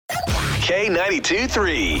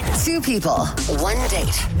K92-3. Two people, one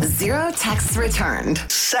date, zero texts returned.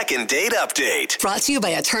 Second date update. Brought to you by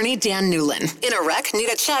attorney Dan Newlin. In a wreck, need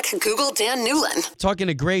a check, Google Dan Newlin. Talking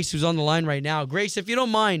to Grace, who's on the line right now. Grace, if you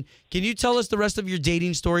don't mind, can you tell us the rest of your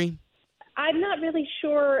dating story? I'm not really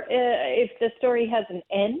sure if the story has an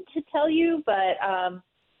end to tell you, but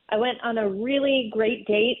I went on a really great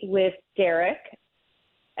date with Derek,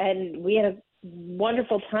 and we had a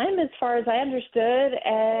wonderful time as far as I understood,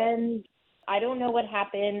 and I don't know what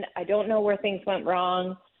happened. I don't know where things went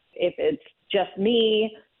wrong, if it's just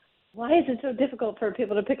me. Why is it so difficult for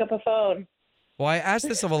people to pick up a phone? Well, I asked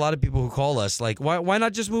this of a lot of people who call us. Like, why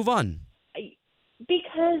not just move on?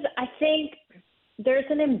 Because I think there's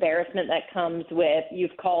an embarrassment that comes with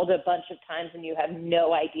you've called a bunch of times and you have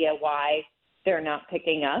no idea why they're not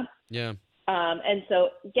picking up. Yeah. And so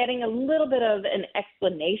getting a little bit of an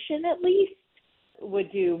explanation at least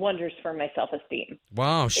would do wonders for my self-esteem.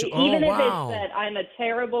 Wow. Even if it's that I'm a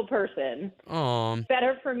terrible person,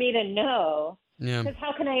 better for me to know. Yeah. Because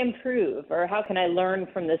how can I improve or how can I learn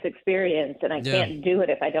from this experience? And I can't do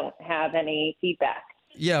it if I don't have any feedback.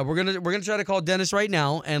 Yeah, we're gonna try to call Dennis right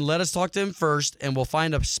now and let us talk to him first, and we'll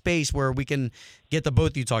find a space where we can get the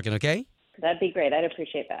both of you talking, okay? That'd be great. I'd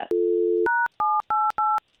appreciate that.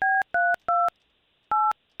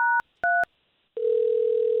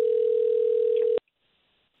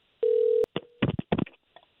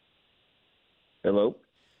 Hello?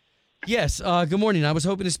 Yes, good morning. I was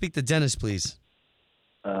hoping to speak to Dennis, please.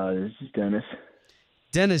 This is Dennis.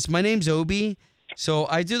 Dennis, my name's Obi. So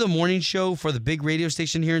I do the morning show for the big radio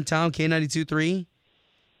station here in town, K92.3.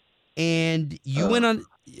 And you went on,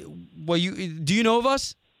 do you know of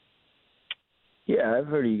us? Yeah, I've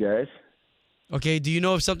heard of you guys. Okay, do you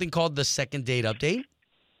know of something called the second date update?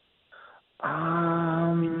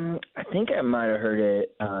 I think I might have heard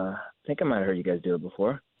it. I think I might have heard you guys do it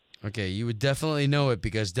before. Okay, you would definitely know it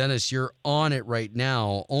because, Dennis, you're on it right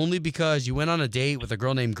now only because you went on a date with a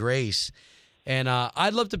girl named Grace. And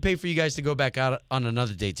I'd love to pay for you guys to go back out on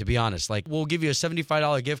another date, to be honest. Like, we'll give you a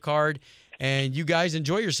 $75 gift card, and you guys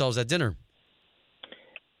enjoy yourselves at dinner.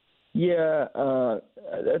 Yeah,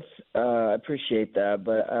 I appreciate that,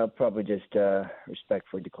 but I'll probably just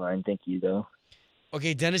respectfully decline. Thank you, though.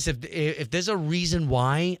 Okay, Dennis, if there's a reason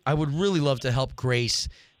why, I would really love to help Grace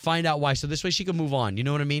find out why, so this way she can move on. You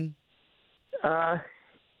know what I mean? No,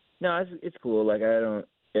 it's cool. Like, I don't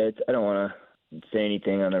want to say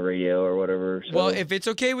anything on the radio or whatever. So. Well, if it's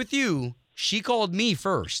okay with you, she called me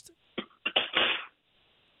first.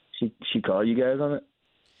 She called you guys on it?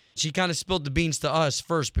 She kind of spilled the beans to us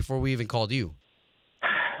first before we even called you.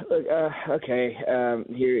 Look, okay.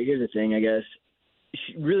 Here's the thing, I guess.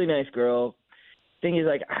 Really nice girl. Thing is,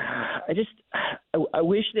 like, I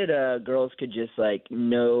wish that girls could just, like,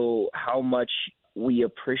 know how much we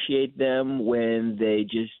appreciate them when they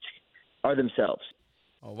just are themselves.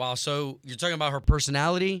 Oh, wow. So you're talking about her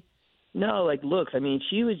personality? No, like looks. I mean,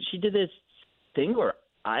 she did this thing where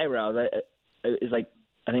eyebrows is like,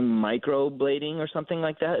 I think microblading or something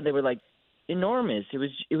like that. They were like enormous. It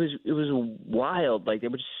was wild. Like they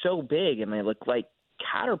were so big and they looked like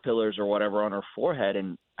caterpillars or whatever on her forehead.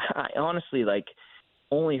 And I honestly like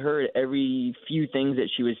only heard every few things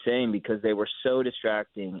that she was saying because they were so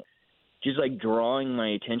distracting. Just like drawing my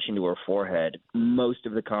attention to her forehead most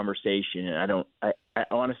of the conversation. And I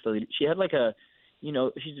honestly, she had like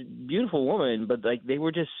she's a beautiful woman, but like they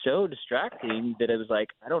were just so distracting that it was like,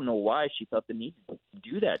 I don't know why she felt the need to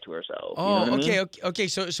do that to herself. Oh, you know okay. I mean? Okay.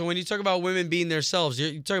 So when you talk about women being themselves,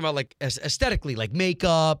 you're talking about like aesthetically, like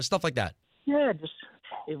makeup, stuff like that. Yeah. Just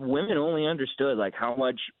if women only understood like how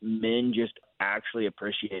much men just actually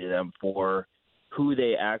appreciated them for who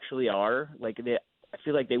they actually are, I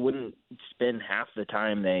feel like they wouldn't spend half the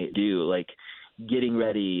time they do, like getting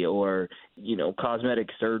ready or, cosmetic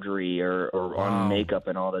surgery or on makeup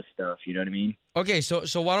and all this stuff. You know what I mean? Okay,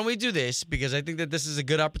 so why don't we do this? Because I think that this is a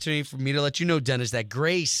good opportunity for me to let you know, Dennis, that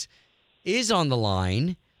Grace is on the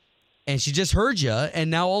line and she just heard you. And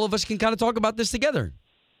now all of us can kind of talk about this together.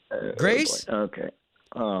 Grace? Okay.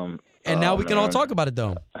 And now we can all talk about it,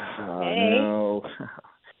 though. Hey. No.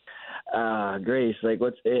 Grace, like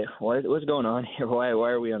what's going on here? Why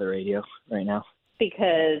are we on the radio right now?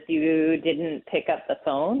 Because you didn't pick up the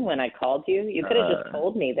phone when I called you. You could have just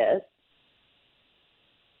told me this.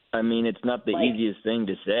 I mean, it's not the easiest thing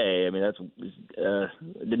to say. I mean,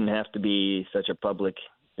 it didn't have to be such a public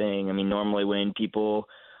thing. I mean, normally when people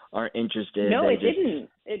aren't interested. No, didn't.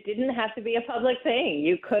 It didn't have to be a public thing.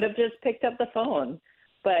 You could have just picked up the phone.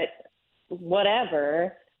 But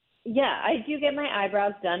whatever. Yeah, I do get my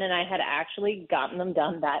eyebrows done, and I had actually gotten them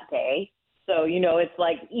done that day. So, it's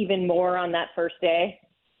like even more on that first day.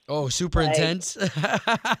 Oh, super intense?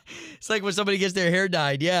 It's like when somebody gets their hair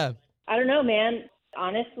dyed, yeah. I don't know, man.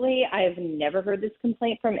 Honestly, I've never heard this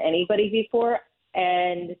complaint from anybody before,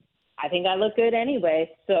 and I think I look good anyway.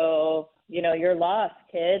 So, you're lost,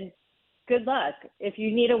 kid. Good luck. If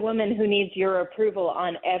you need a woman who needs your approval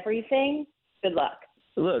on everything, good luck.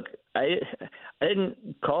 Look, I didn't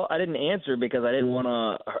answer because I didn't want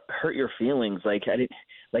to hurt your feelings. Like I didn't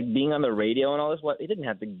like being on the radio and all this. It didn't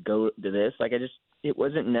have to go to this. Like it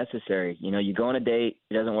wasn't necessary. You go on a date,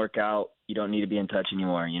 it doesn't work out, you don't need to be in touch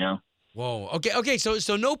anymore. Whoa. Okay.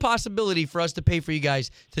 So no possibility for us to pay for you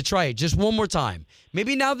guys to try it. Just one more time.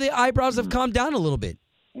 Maybe now the eyebrows have calmed down a little bit.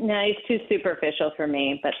 No, he's too superficial for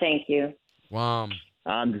me, but thank you. Wow.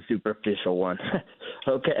 I'm the superficial one.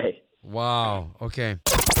 Okay. Wow. Okay.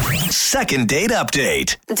 Second date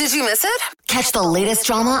update. Did you miss it? Catch the latest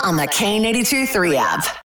drama on the K82 3 app.